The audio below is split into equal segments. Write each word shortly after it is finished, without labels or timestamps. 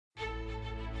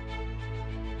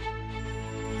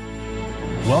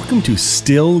Welcome to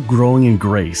Still Growing in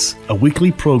Grace, a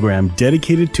weekly program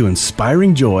dedicated to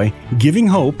inspiring joy, giving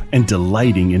hope, and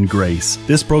delighting in grace.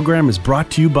 This program is brought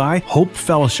to you by Hope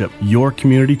Fellowship, your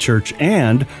community church,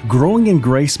 and Growing in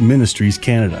Grace Ministries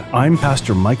Canada. I'm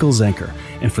Pastor Michael Zenker,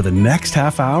 and for the next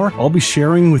half hour, I'll be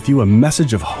sharing with you a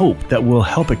message of hope that will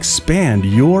help expand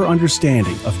your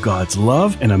understanding of God's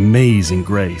love and amazing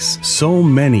grace. So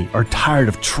many are tired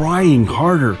of trying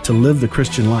harder to live the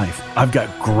Christian life. I've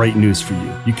got great news for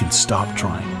you. You can stop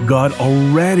trying. God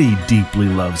already deeply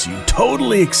loves you,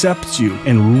 totally accepts you,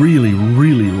 and really,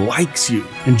 really likes you.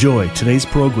 Enjoy today's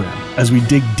program as we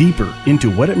dig deeper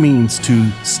into what it means to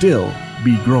still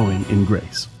be growing in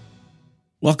grace.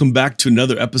 Welcome back to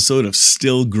another episode of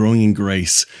Still Growing in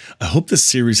Grace. I hope this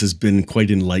series has been quite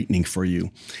enlightening for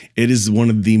you. It is one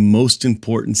of the most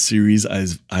important series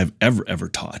I've ever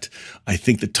taught. I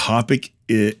think the topic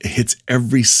hits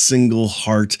every single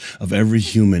heart of every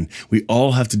human. We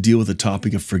all have to deal with the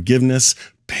topic of forgiveness,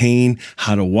 pain,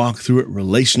 how to walk through it,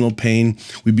 relational pain.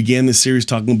 We began this series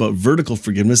talking about vertical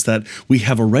forgiveness, that we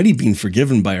have already been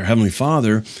forgiven by our Heavenly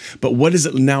Father, but what does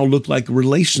it now look like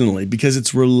relationally? Because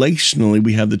it's relationally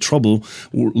we have the trouble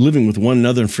living with one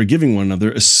another and forgiving one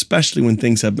another, especially when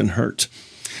things have been hurt.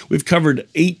 We've covered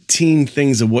 18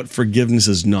 things of what forgiveness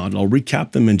is not. I'll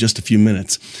recap them in just a few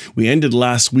minutes. We ended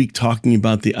last week talking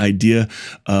about the idea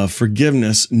of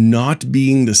forgiveness not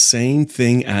being the same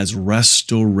thing as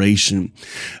restoration.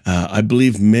 I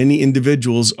believe many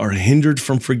individuals are hindered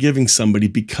from forgiving somebody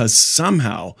because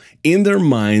somehow in their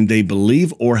mind they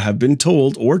believe or have been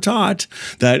told or taught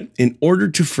that in order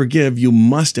to forgive, you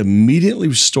must immediately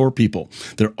restore people.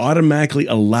 They're automatically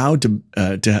allowed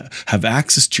to have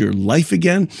access to your life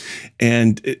again.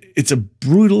 And it's a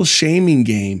brutal shaming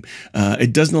game.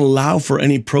 It doesn't allow for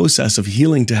any process of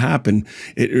healing to happen.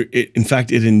 In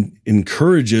fact, it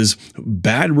encourages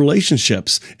bad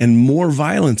relationships and more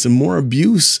violence and more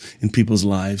abuse in people's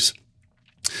lives.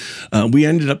 We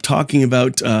ended up talking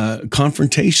about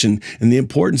confrontation and the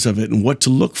importance of it and what to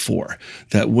look for.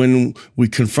 That when we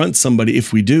confront somebody,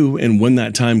 if we do, and when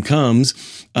that time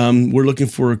comes, we're looking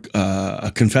for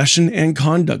a confession and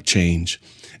conduct change.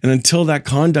 And until that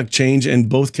conduct change and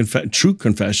both true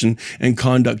confession and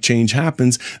conduct change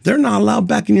happens, they're not allowed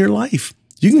back in your life.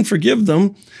 You can forgive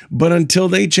them, but until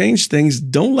they change things,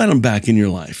 don't let them back in your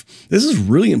life. This is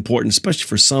really important, especially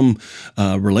for some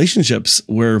relationships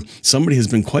where somebody has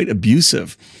been quite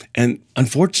abusive. And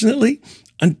unfortunately,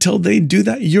 until they do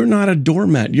that, you're not a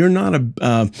doormat. You're not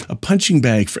a punching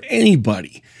bag for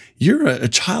anybody. You're a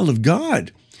child of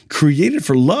God. Created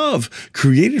for love,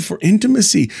 created for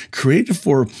intimacy, created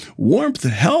for warmth,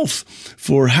 health,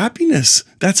 for happiness.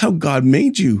 That's how God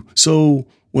made you. So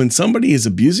when somebody is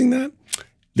abusing that,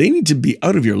 they need to be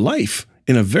out of your life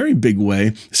in a very big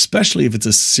way, especially if it's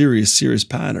a serious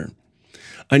pattern.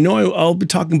 I know I'll be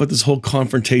talking about this whole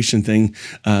confrontation thing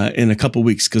in a couple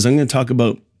weeks, because I'm going to talk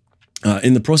about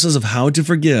in the process of how to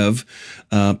forgive.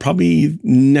 Probably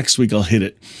next week I'll hit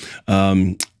it.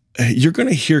 You're going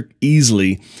to hear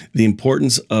easily the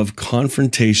importance of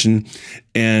confrontation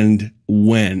and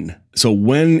when. So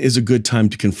when is a good time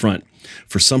to confront?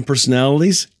 For some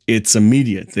personalities, it's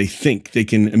immediate. They think they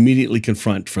can immediately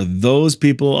confront. For those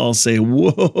people, I'll say,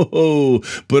 whoa,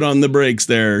 put on the brakes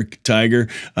there, Tiger.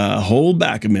 Hold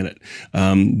back a minute.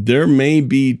 There may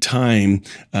be time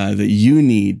that you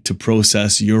need to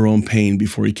process your own pain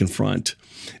before you confront.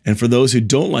 And for those who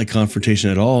don't like confrontation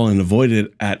at all and avoid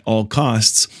it at all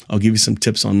costs, I'll give you some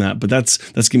tips on that. But that's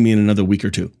going to be in another week or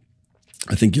two.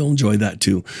 I think you'll enjoy that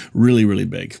too. Really, really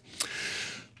big.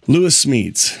 Lewis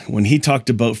Smedes, when he talked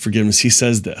about forgiveness, he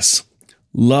says this: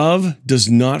 love does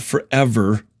not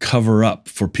forever cover up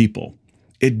for people.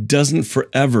 It doesn't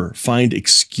forever find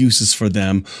excuses for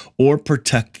them or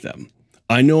protect them.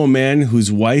 I know a man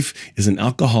whose wife is an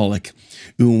alcoholic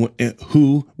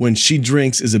who, when she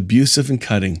drinks, is abusive and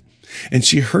cutting, and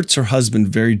she hurts her husband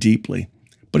very deeply.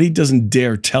 But he doesn't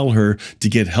dare tell her to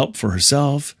get help for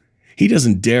herself. He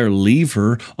doesn't dare leave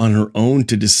her on her own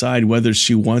to decide whether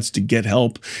she wants to get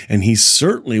help, and he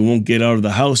certainly won't get out of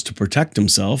the house to protect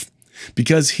himself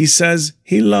because he says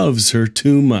he loves her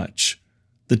too much.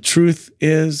 The truth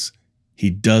is, he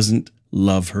doesn't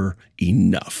love her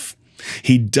enough.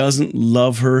 He doesn't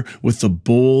love her with the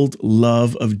bold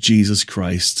love of Jesus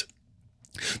Christ.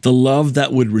 The love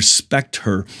that would respect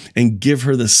her and give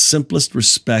her the simplest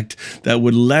respect, that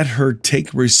would let her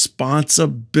take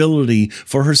responsibility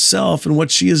for herself and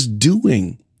what she is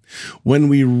doing. When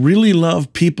we really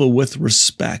love people with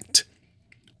respect,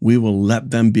 we will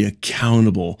let them be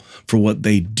accountable for what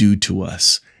they do to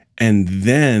us. And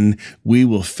then we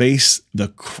will face the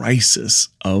crisis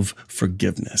of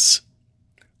forgiveness.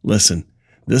 Listen,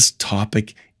 this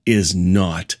topic is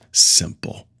not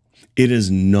simple. It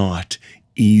is not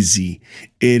easy.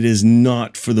 It is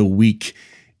not for the weak.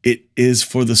 It is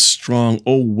for the strong.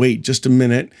 Oh, wait just a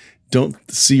minute. Don't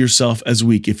see yourself as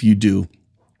weak. If you do,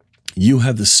 you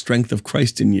have the strength of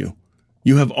Christ in you.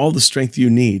 You have all the strength you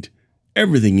need,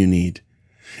 everything you need.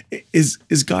 Is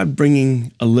God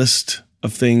bringing a list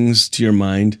of things to your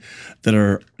mind that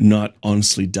are not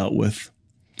honestly dealt with?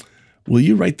 Will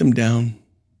you write them down?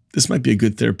 This might be a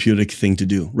good therapeutic thing to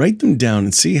do. Write them down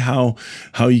and see how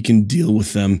you can deal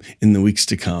with them in the weeks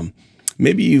to come.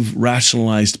 Maybe you've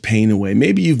rationalized pain away.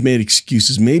 Maybe you've made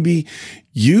excuses. Maybe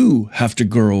you have to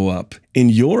grow up in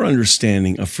your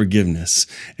understanding of forgiveness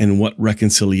and what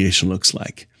reconciliation looks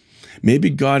like.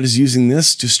 Maybe God is using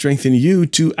this to strengthen you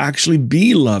to actually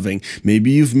be loving.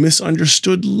 Maybe you've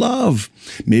misunderstood love.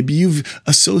 Maybe you've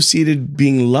associated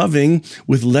being loving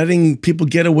with letting people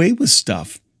get away with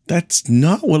stuff. That's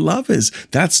not what love is.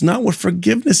 That's not what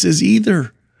forgiveness is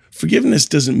either. Forgiveness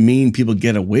doesn't mean people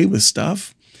get away with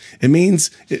stuff. It means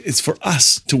it's for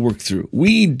us to work through.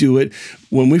 We do it.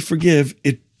 When we forgive,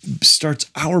 it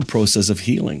starts our process of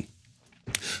healing.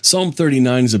 Psalm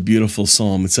 39 is a beautiful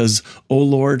psalm. It says, "O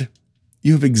Lord,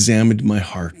 you have examined my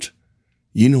heart.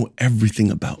 You know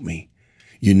everything about me.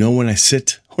 You know when I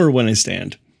sit or when I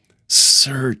stand.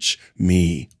 Search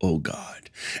me, O God,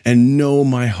 and know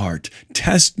my heart.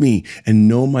 Test me and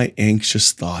know my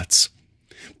anxious thoughts.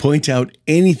 Point out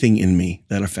anything in me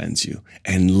that offends you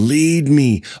and lead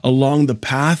me along the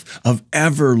path of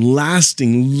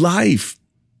everlasting life."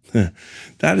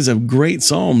 That is a great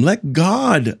psalm. Let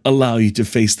God allow you to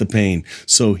face the pain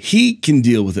so he can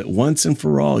deal with it once and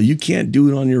for all. You can't do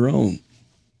it on your own.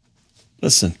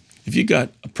 Listen, if you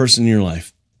got a person in your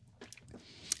life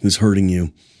who's hurting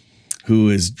you, who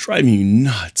is driving you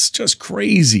nuts, just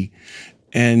crazy,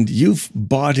 and you've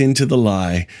bought into the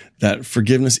lie that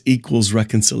forgiveness equals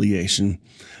reconciliation,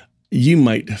 you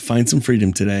might find some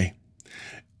freedom today.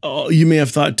 Oh, you may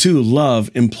have thought too, love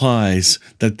implies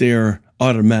that they're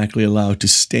automatically allowed to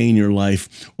stay in your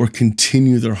life or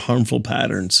continue their harmful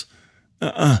patterns.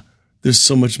 There's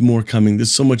so much more coming.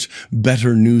 There's so much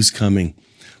better news coming.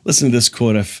 Listen to this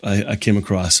quote I came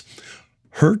across.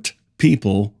 Hurt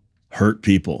people hurt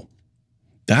people.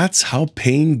 That's how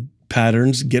pain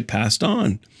patterns get passed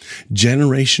on,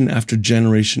 generation after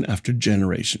generation after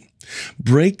generation.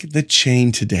 Break the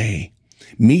chain today.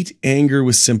 Meet anger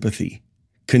with sympathy,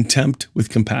 contempt with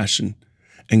compassion,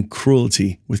 and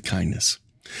cruelty with kindness.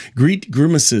 Greet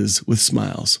grimaces with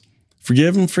smiles.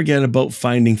 Forgive and forget about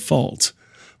finding fault.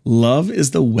 Love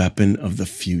is the weapon of the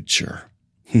future.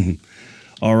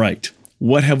 All right,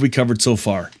 what have we covered so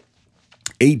far?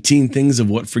 18 things of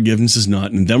what forgiveness is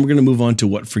not, and then we're going to move on to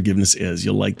what forgiveness is.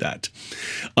 You'll like that.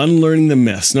 Unlearning the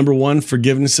myths. Number one,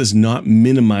 forgiveness is not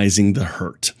minimizing the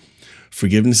hurt.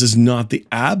 Forgiveness is not the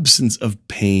absence of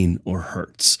pain or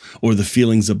hurts, or the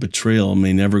feelings of betrayal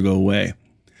may never go away.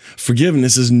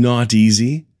 Forgiveness is not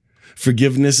easy.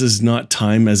 Forgiveness is not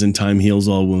time, as in time heals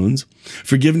all wounds.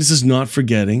 Forgiveness is not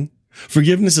forgetting.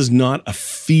 Forgiveness is not a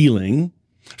feeling.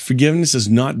 Forgiveness is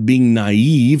not being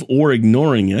naive or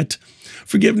ignoring it.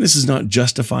 Forgiveness is not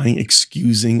justifying,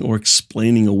 excusing, or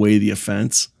explaining away the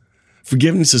offense.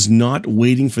 Forgiveness is not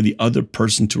waiting for the other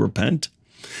person to repent.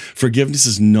 Forgiveness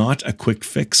is not a quick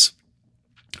fix.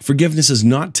 Forgiveness is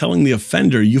not telling the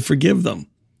offender you forgive them.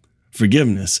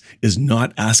 Forgiveness is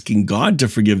not asking God to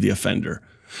forgive the offender.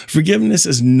 Forgiveness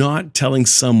is not telling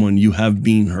someone you have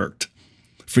been hurt.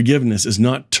 Forgiveness is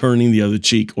not turning the other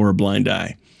cheek or a blind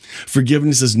eye.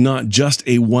 Forgiveness is not just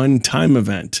a one-time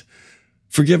event.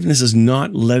 Forgiveness is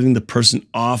not letting the person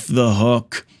off the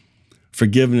hook.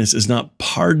 Forgiveness is not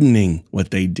pardoning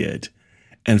what they did.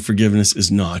 And forgiveness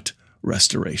is not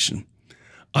restoration.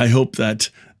 I hope that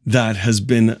has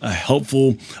been a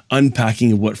helpful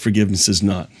unpacking of what forgiveness is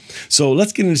not. So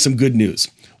let's get into some good news.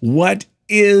 What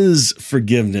is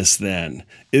forgiveness then?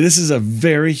 This is a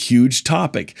very huge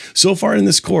topic. So far in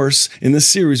this course, in this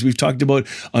series, we've talked about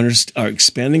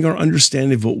expanding our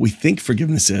understanding of what we think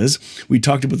forgiveness is. We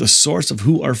talked about the source of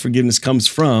who our forgiveness comes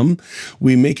from.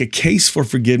 We make a case for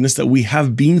forgiveness that we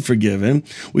have been forgiven.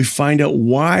 We find out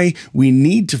why we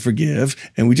need to forgive,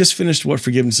 and we just finished what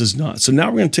forgiveness is not. So now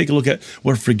we're going to take a look at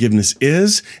what forgiveness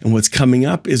is, and what's coming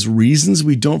up is reasons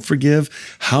we don't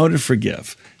forgive, how to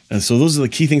forgive. And so those are the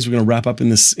key things we're going to wrap up in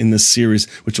this series,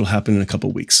 which will happen in a couple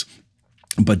of weeks.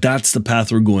 But that's the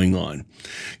path we're going on.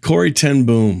 Corrie ten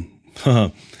Boom.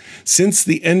 Since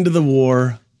the end of the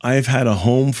war, I have had a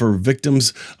home for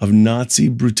victims of Nazi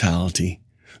brutality.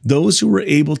 Those who were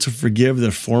able to forgive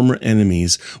their former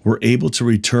enemies were able to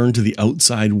return to the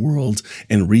outside world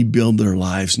and rebuild their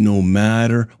lives no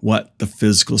matter what the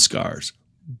physical scars.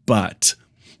 But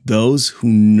those who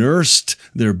nursed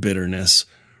their bitterness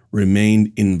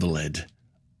remained invalid.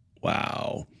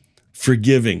 Wow.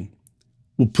 Forgiving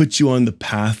will put you on the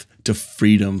path to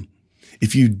freedom.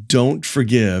 If you don't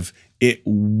forgive, it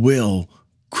will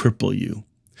cripple you.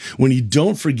 When you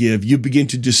don't forgive, you begin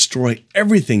to destroy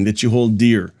everything that you hold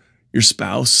dear. Your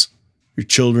spouse, your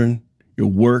children, your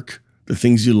work, the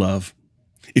things you love.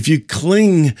 If you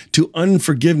cling to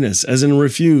unforgiveness, as in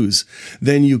refuse,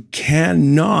 then you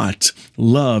cannot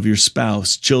love your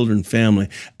spouse, children, family,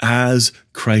 as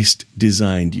Christ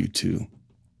designed you to.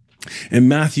 In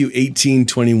Matthew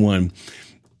 18:21,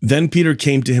 then Peter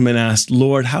came to him and asked,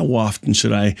 Lord, how often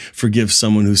should I forgive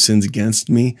someone who sins against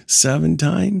me? 7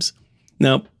 times?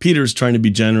 Now, Peter's trying to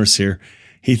be generous here.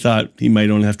 He thought he might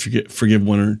only have to forgive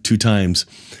 1 or 2 times.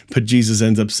 But Jesus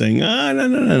ends up saying,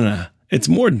 no. It's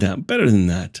more than that, better than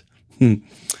that.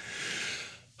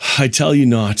 I tell you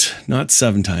not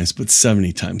 7 times, but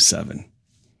 70 times 7.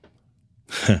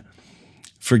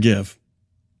 Forgive.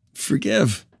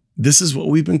 This is what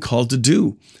we've been called to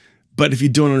do. But if you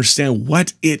don't understand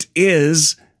what it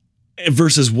is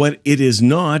versus what it is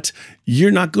not,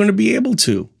 you're not going to be able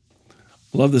to.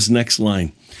 Love this next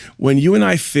line. When you and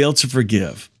I fail to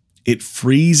forgive, it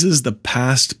freezes the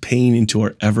past pain into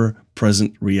our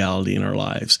ever-present reality in our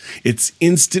lives. It's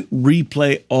instant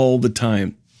replay all the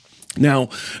time. Now,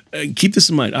 keep this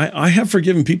in mind. I have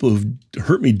forgiven people who've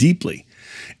hurt me deeply,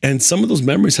 and some of those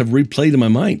memories have replayed in my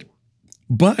mind.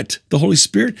 But the Holy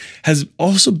Spirit has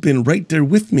also been right there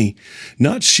with me,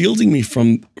 not shielding me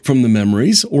from the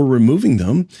memories or removing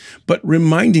them, but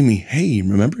reminding me, hey,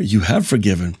 remember, you have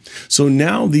forgiven. So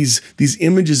now these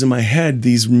images in my head,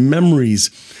 these memories,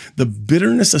 the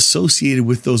bitterness associated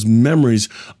with those memories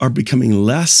are becoming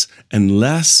less and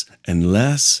less and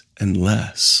less and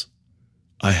less.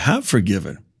 I have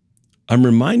forgiven. I'm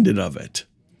reminded of it.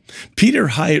 Peter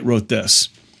Hyatt wrote this.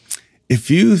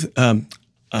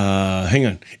 I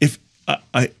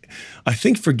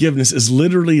think forgiveness is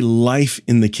literally life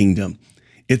in the kingdom.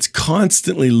 It's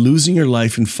constantly losing your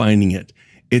life and finding it.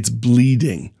 It's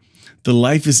bleeding. The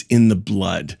life is in the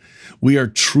blood. We are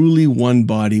truly one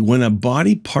body. When a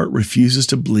body part refuses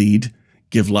to bleed,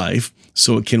 give life,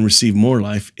 so it can receive more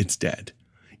life, it's dead,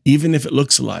 even if it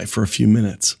looks alive for a few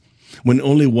minutes. When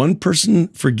only one person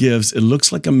forgives, it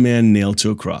looks like a man nailed to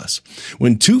a cross.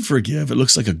 When 2 forgive, it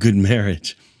looks like a good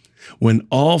marriage. When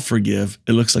all forgive,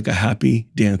 it looks like a happy,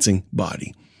 dancing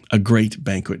body, a great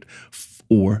banquet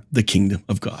for the kingdom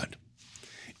of God.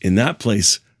 In that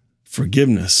place,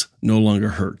 forgiveness no longer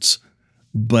hurts,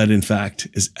 but in fact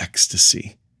is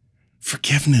ecstasy.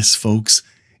 Forgiveness, folks,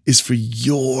 is for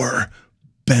your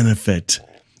benefit.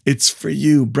 It's for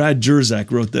you. Brad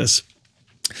Jerzak wrote this.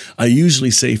 I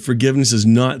usually say forgiveness is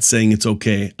not saying it's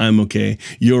okay, I'm okay,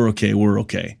 you're okay, we're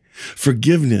okay.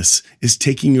 Forgiveness is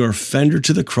taking your offender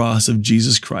to the cross of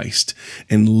Jesus Christ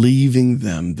and leaving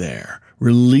them there,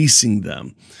 releasing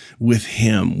them with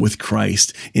Him, with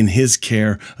Christ, in His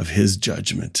care of His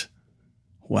judgment.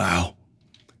 Wow.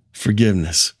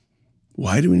 Forgiveness.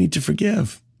 Why do we need to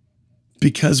forgive?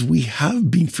 Because we have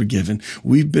been forgiven.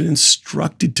 We've been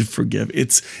instructed to forgive.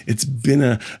 It's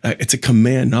a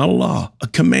command, not a law, a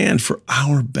command for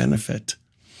our benefit.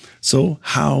 So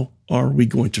how are we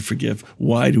going to forgive?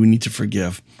 Why do we need to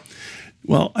forgive?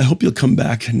 Well, I hope you'll come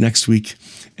back next week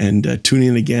and tune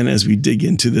in again as we dig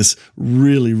into this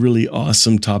really, really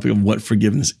awesome topic of what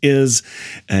forgiveness is.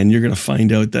 And you're going to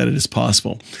find out that it is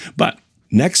possible. But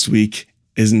next week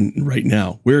isn't right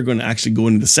now. We're going to actually go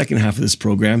into the second half of this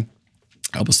program.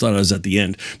 I almost thought I was at the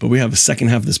end, but we have a second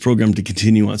half of this program to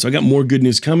continue on. So I got more good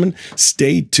news coming.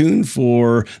 Stay tuned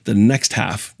for the next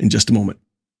half in just a moment.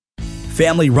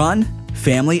 Family run,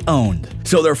 family owned.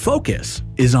 So their focus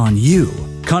is on you.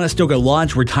 Conestoga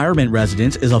Lodge Retirement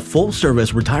Residence is a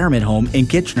full-service retirement home in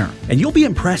Kitchener, and you'll be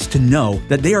impressed to know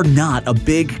that they are not a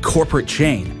big corporate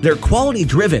chain. They're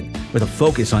quality-driven with a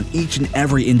focus on each and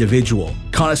every individual.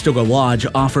 Conestoga Lodge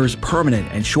offers permanent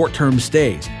and short-term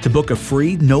stays. To book a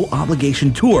free,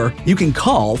 no-obligation tour, you can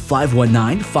call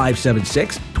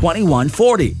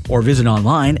 519-576-2140 or visit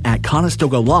online at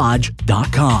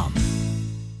conestogalodge.com.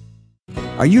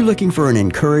 Are you looking for an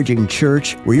encouraging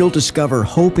church where you'll discover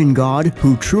hope in God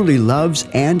who truly loves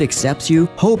and accepts you?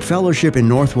 Hope Fellowship in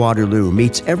North Waterloo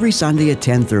meets every Sunday at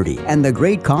 10:30, and the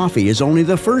great coffee is only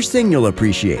the first thing you'll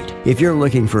appreciate. If you're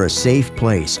looking for a safe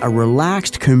place, a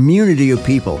relaxed community of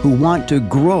people who want to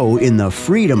grow in the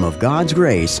freedom of God's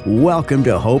grace, welcome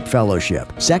to Hope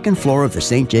Fellowship, second floor of the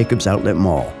St. Jacobs Outlet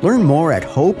Mall. Learn more at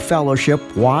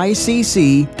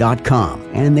hopefellowshipycc.com,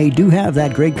 and they do have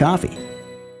that great coffee.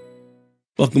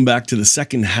 Welcome back to the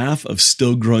second half of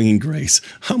Still Growing in Grace.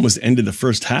 I almost ended the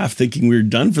first half thinking we were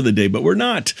done for the day, but we're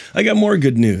not. I got more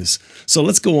good news. So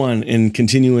let's go on and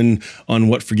continuing on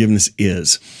what forgiveness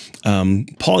is.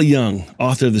 Paul Young,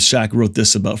 author of The Shack, wrote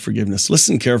this about forgiveness.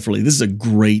 Listen carefully. This is a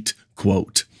great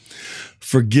quote.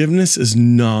 Forgiveness is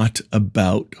not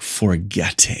about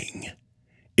forgetting.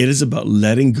 It is about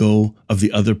letting go of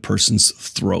the other person's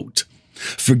throat.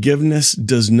 Forgiveness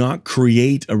does not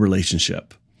create a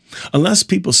relationship. Unless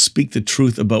people speak the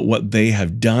truth about what they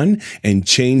have done and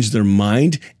change their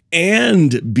mind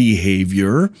and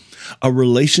behavior, a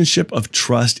relationship of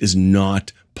trust is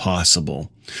not possible.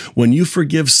 When you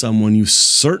forgive someone, you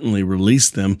certainly release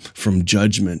them from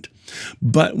judgment.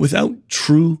 But without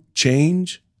true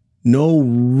change, no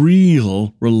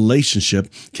real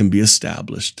relationship can be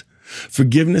established.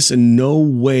 Forgiveness in no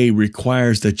way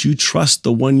requires that you trust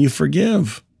the one you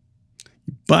forgive.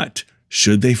 But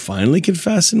should they finally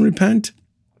confess and repent,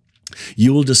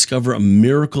 you will discover a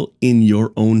miracle in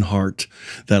your own heart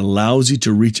that allows you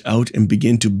to reach out and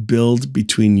begin to build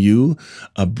between you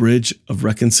a bridge of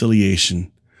reconciliation.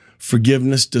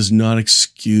 Forgiveness does not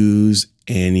excuse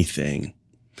anything.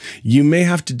 You may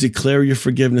have to declare your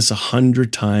forgiveness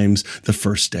 100 times the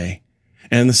first day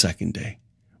and the second day,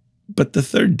 but the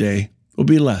third day will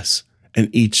be less. And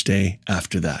each day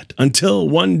after that, until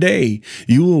one day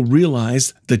you will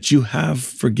realize that you have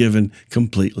forgiven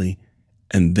completely.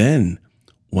 And then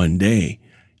one day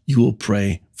you will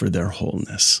pray for their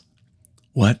wholeness.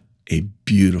 What a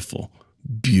beautiful,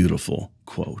 beautiful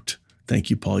quote. Thank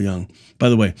you, Paul Young. By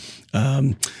the way,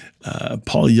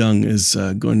 Paul Young is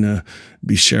going to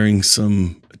be sharing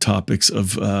some topics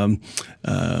of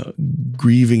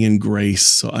grieving in grace.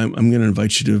 So I'm going to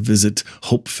invite you to visit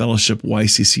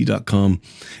hopefellowshipycc.com,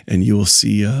 and you will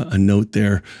see a note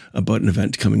there about an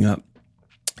event coming up.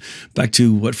 Back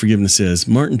to what forgiveness is.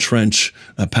 Martin Trench,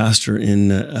 a pastor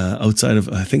in outside of,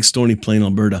 I think, Stony Plain,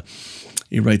 Alberta,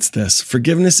 he writes this: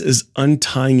 forgiveness is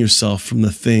untying yourself from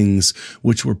the things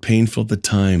which were painful at the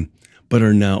time, but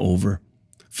are now over.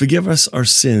 Forgive us our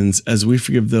sins as we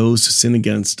forgive those who sin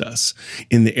against us.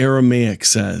 In the Aramaic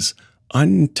says,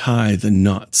 untie the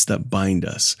knots that bind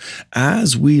us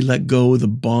as we let go of the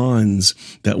bonds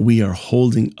that we are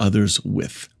holding others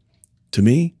with. To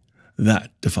me,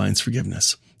 that defines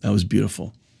forgiveness. That was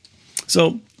beautiful.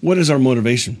 So what is our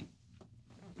motivation?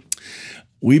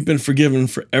 We've been forgiven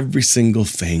for every single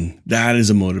thing. That is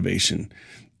a motivation.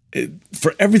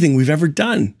 For everything we've ever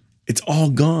done, it's all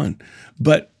gone.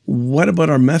 But what about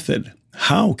our method?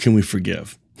 How can we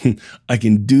forgive? I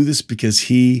can do this because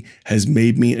He has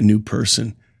made me a new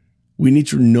person. We need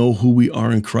to know who we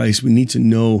are in Christ. We need to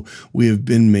know we have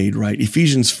been made right.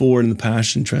 Ephesians 4 in the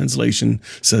Passion Translation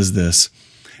says this: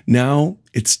 now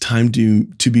it's time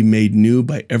to be made new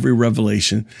by every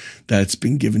revelation that's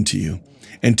been given to you,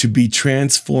 and to be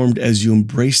transformed as you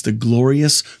embrace the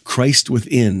glorious Christ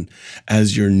within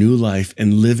as your new life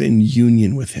and live in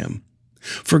union with Him.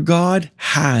 For God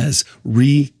has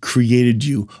recreated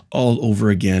you all over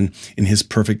again in His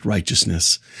perfect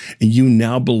righteousness, and you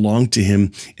now belong to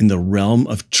Him in the realm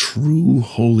of true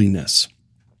holiness.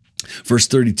 Verse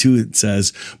 32, it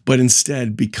says, but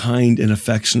instead be kind and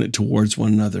affectionate towards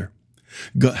one another.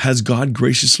 Has God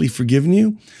graciously forgiven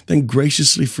you? Then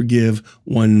graciously forgive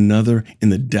one another in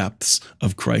the depths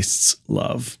of Christ's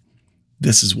love.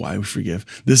 This is why we forgive.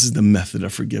 This is the method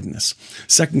of forgiveness.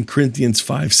 2 Corinthians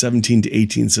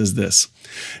 5:17-18 says this: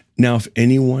 now, if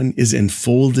anyone is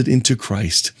enfolded into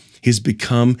Christ, he's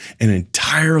become an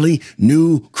entirely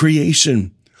new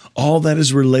creation. All that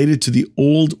is related to the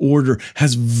old order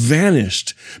has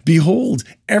vanished. Behold,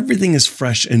 everything is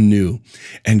fresh and new,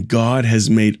 and God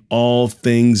has made all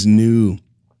things new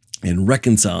and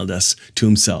reconciled us to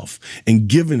Himself and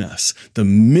given us the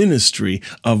ministry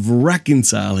of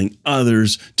reconciling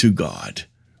others to God.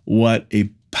 What a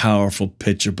powerful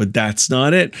picture, but that's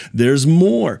not it. There's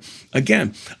more.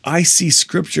 Again, I see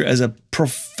Scripture as a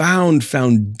profound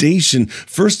foundation.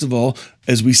 First of all,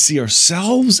 as we see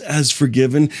ourselves as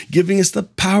forgiven, giving us the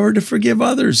power to forgive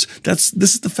others. This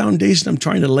is the foundation I'm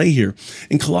trying to lay here.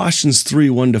 In Colossians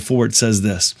 3:1-4, it says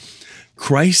this: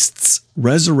 Christ's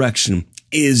resurrection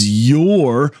is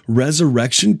your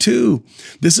resurrection too.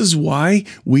 This is why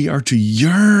we are to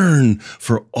yearn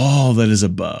for all that is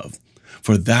above.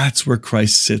 For that's where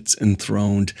Christ sits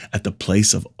enthroned at the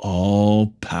place of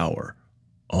all power,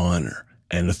 honor,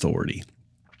 and authority.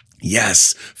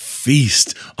 Yes,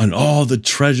 feast on all the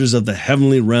treasures of the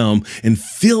heavenly realm and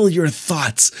fill your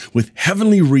thoughts with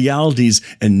heavenly realities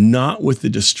and not with the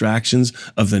distractions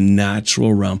of the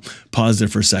natural realm. Pause there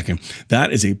for a second.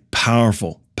 That is a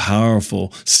powerful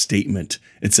statement.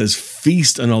 It says,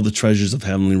 feast on all the treasures of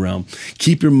heavenly realm.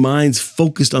 Keep your minds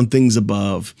focused on things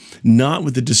above, not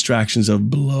with the distractions of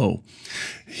below.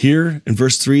 Here in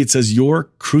verse 3, it says, your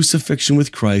crucifixion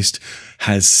with Christ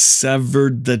has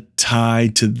severed the tie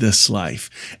to this life.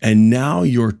 And now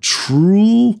your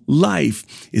true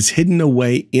life is hidden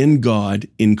away in God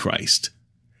in Christ.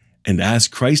 And as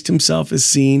Christ himself is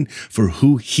seen for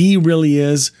who he really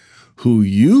is, who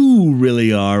you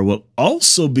really are will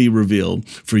also be revealed,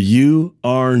 for you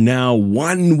are now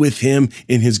one with him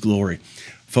in his glory.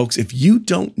 Folks, if you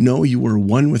don't know you are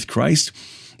one with Christ,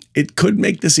 it could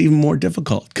make this even more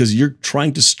difficult because you're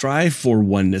trying to strive for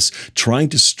oneness, trying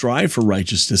to strive for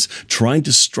righteousness, trying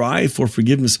to strive for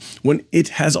forgiveness when it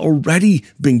has already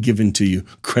been given to you,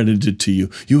 credited to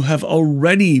you. You have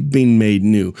already been made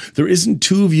new. There isn't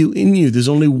two of you in you. There's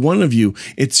only one of you.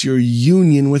 It's your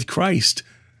union with Christ.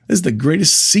 This is the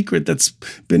greatest secret that's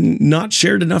been not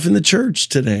shared enough in the church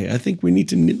today. I think we need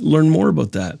to learn more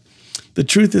about that. The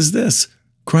truth is this: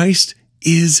 Christ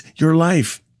is your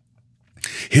life.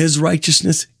 His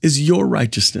righteousness is your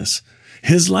righteousness.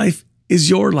 His life is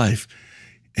your life.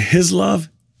 His love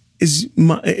is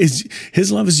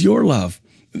your love,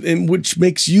 and which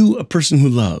makes you a person who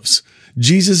loves.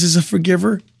 Jesus is a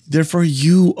forgiver, therefore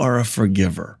you are a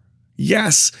forgiver.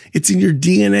 Yes, it's in your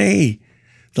DNA.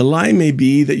 The lie may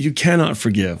be that you cannot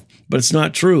forgive, but it's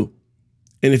not true.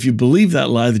 And if you believe that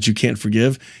lie that you can't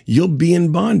forgive, you'll be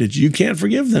in bondage. You can't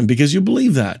forgive them because you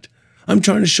believe that. I'm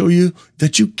trying to show you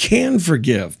that you can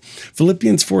forgive.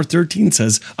 Philippians 4:13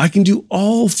 says, I can do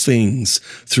all things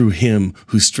through him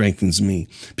who strengthens me,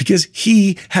 because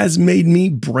he has made me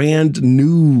brand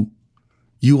new.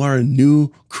 You are a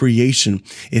new creation.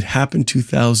 It happened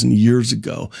 2,000 years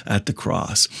ago at the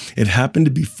cross. It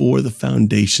happened before the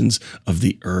foundations of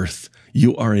the earth.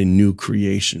 You are a new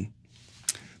creation.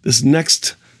 This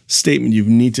next statement you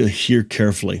need to hear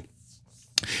carefully.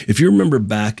 If you remember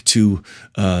back to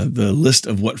the list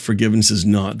of what forgiveness is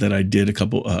not that I did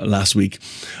last week,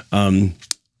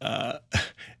 the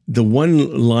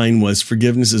one line was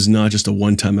forgiveness is not just a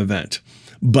one-time event.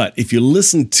 But if you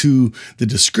listen to the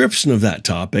description of that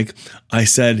topic, I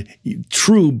said,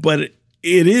 true, but it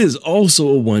is also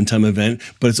a one-time event,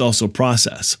 but it's also a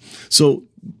process. So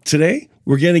today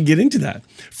we're going to get into that.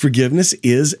 Forgiveness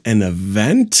is an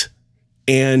event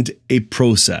and a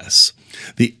process.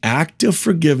 The act of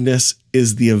forgiveness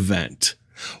is the event.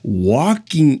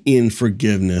 Walking in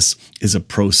forgiveness is a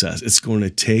process. It's going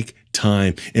to take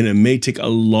time, and it may take a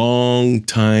long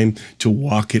time to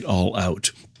walk it all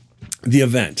out. The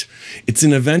event. It's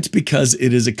an event because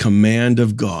it is a command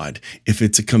of God. If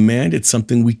it's a command, it's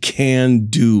something we can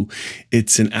do.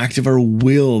 It's an act of our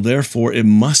will. Therefore, it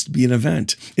must be an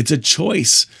event. It's a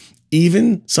choice,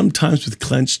 even sometimes with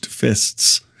clenched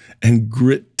fists and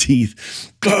grit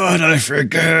teeth. God, I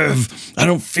forgive. I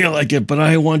don't feel like it, but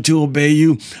I want to obey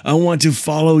you. I want to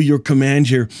follow your command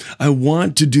here. I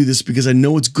want to do this because I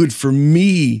know it's good for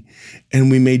me.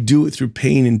 And we may do it through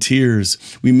pain and tears.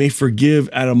 We may forgive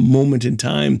at a moment in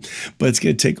time, but it's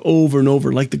going to take over and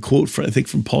over. Like the quote,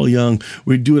 from Paul Young,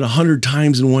 we do it 100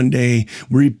 times in one day.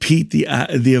 We repeat the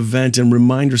event and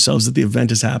remind ourselves that the event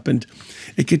has happened.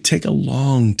 It could take a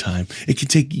long time. It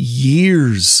could take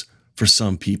years for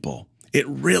some people. It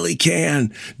really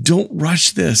can. Don't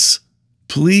rush this.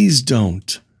 Please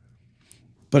don't.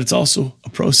 But it's also a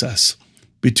process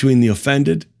between the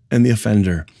offended and the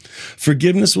offender.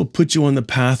 Forgiveness will put you on the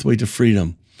pathway to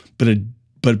freedom, but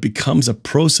it becomes a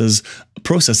process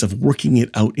of working it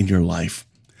out in your life.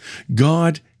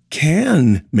 God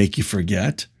can make you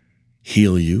forget,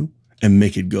 heal you, and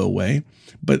make it go away,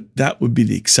 but that would be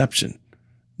the exception,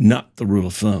 not the rule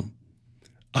of thumb.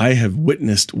 I have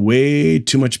witnessed way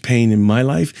too much pain in my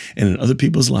life and in other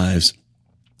people's lives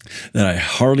that I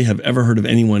hardly have ever heard of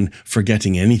anyone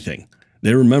forgetting anything.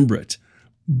 They remember it,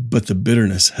 but the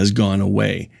bitterness has gone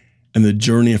away, and the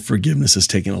journey of forgiveness has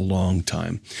taken a long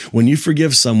time. When you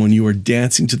forgive someone, you are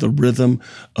dancing to the rhythm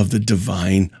of the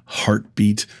divine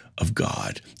heartbeat of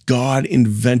God. God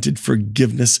invented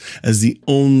forgiveness as the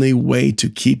only way to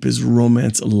keep his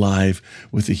romance alive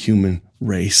with the human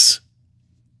race.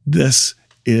 This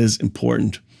is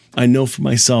important. I know for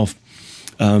myself,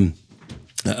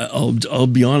 I'll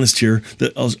be honest here,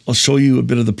 that I'll show you a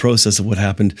bit of the process of what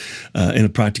happened in a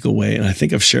practical way. And I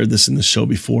think I've shared this in the show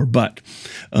before, but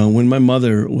when my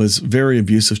mother was very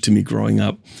abusive to me growing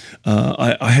up,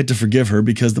 I had to forgive her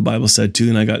because the Bible said to,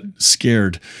 and I got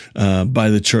scared by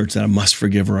the church that I must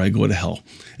forgive her or I go to hell.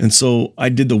 And so I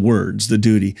did the words, the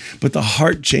duty, but the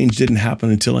heart change didn't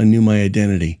happen until I knew my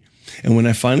identity. And when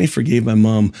I finally forgave my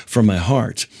mom from my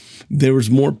heart, there was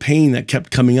more pain that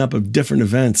kept coming up of different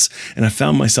events. And I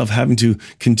found myself having to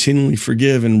continually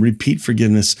forgive and repeat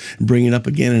forgiveness and bring it up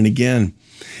again and again.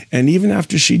 And even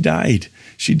after she died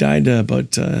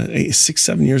about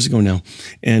 6-7 years ago now.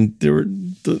 And there were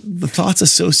the thoughts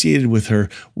associated with her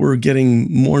were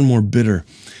getting more and more bitter.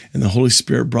 And the Holy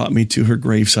Spirit brought me to her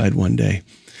graveside one day.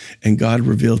 And God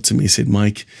revealed to me, he said,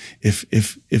 Mike,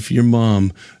 if your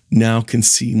mom now can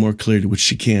see more clearly, which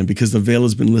she can, because the veil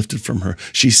has been lifted from her.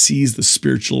 She sees the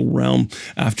spiritual realm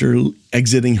after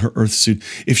exiting her earth suit.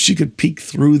 If she could peek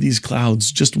through these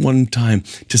clouds just one time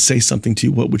to say something to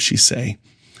you, what would she say?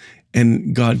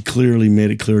 And God clearly made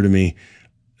it clear to me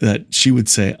that she would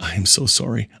say, I am so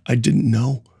sorry. I didn't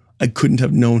know. I couldn't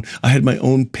have known. I had my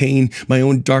own pain, my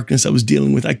own darkness I was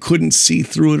dealing with. I couldn't see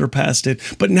through it or past it,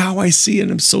 but now I see it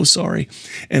and I'm so sorry.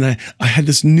 And I had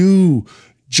this new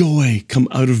joy come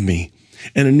out of me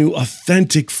and a new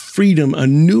authentic freedom, a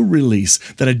new release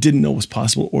that I didn't know was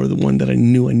possible or the one that I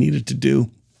knew I needed to do.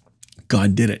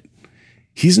 God did it.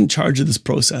 He's in charge of this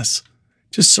process.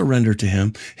 Just surrender to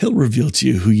him. He'll reveal to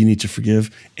you who you need to forgive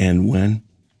and when.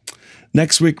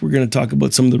 Next week, we're going to talk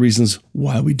about some of the reasons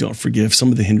why we don't forgive,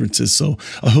 some of the hindrances. So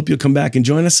I hope you'll come back and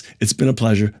join us. It's been a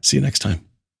pleasure. See you next time.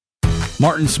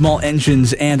 Martin's Small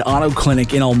Engines and Auto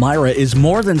Clinic in Elmira is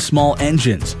more than small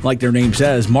engines. Like their name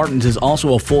says, Martin's is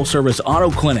also a full-service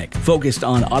auto clinic focused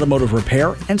on automotive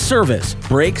repair and service,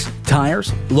 brakes,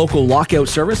 tires, local lockout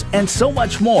service, and so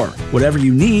much more. Whatever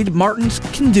you need, Martin's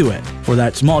can do it. For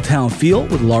that small-town feel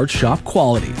with large shop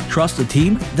quality. Trust a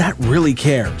team that really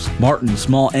cares. Martin's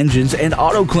Small Engines and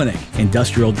Auto Clinic,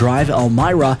 Industrial Drive,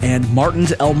 Elmira, and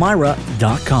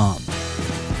martinselmira.com.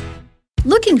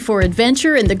 Looking for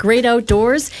adventure in the great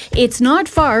outdoors? It's not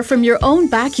far from your own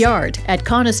backyard at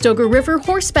Conestoga River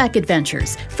Horseback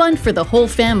Adventures. Fun for the whole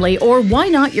family, or why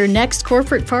not your next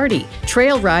corporate party?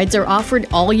 Trail rides are offered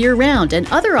all year round, and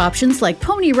other options like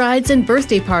pony rides and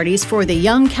birthday parties for the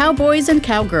young cowboys and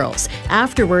cowgirls.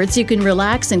 Afterwards, you can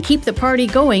relax and keep the party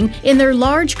going in their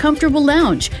large, comfortable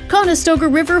lounge. Conestoga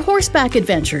River Horseback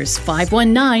Adventures,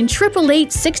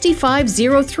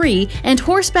 519-888-6503 and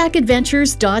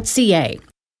horsebackadventures.ca.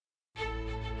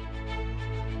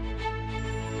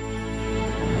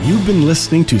 You've been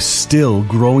listening to Still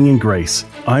Growing in Grace.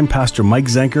 I'm Pastor Mike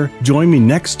Zenker. Join me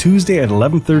next Tuesday at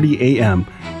 11:30 a.m.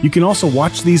 You can also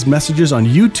watch these messages on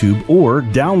YouTube or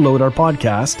download our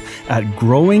podcast at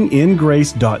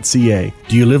growingingrace.ca.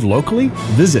 Do you live locally?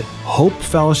 Visit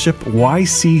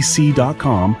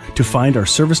hopefellowshipycc.com to find our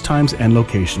service times and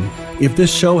location. If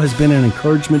this show has been an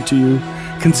encouragement to you,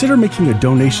 consider making a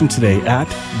donation today at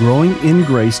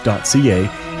growingingrace.ca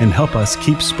and help us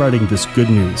keep spreading this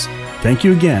good news. Thank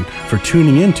you again for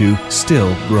tuning into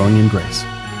Still Growing in Grace.